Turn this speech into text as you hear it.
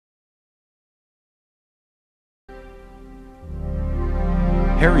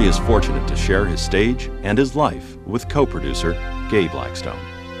Harry is fortunate to share his stage and his life with co-producer Gay Blackstone.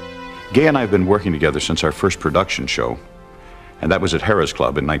 Gay and I have been working together since our first production show, and that was at Harrah's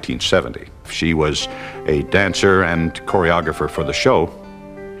Club in 1970. She was a dancer and choreographer for the show.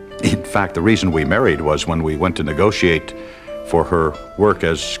 In fact, the reason we married was when we went to negotiate for her work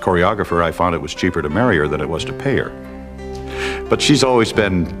as choreographer, I found it was cheaper to marry her than it was to pay her. But she's always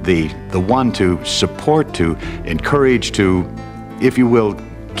been the one to support, to encourage, to, if you will,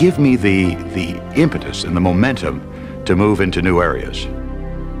 give me the impetus and the momentum to move into new areas.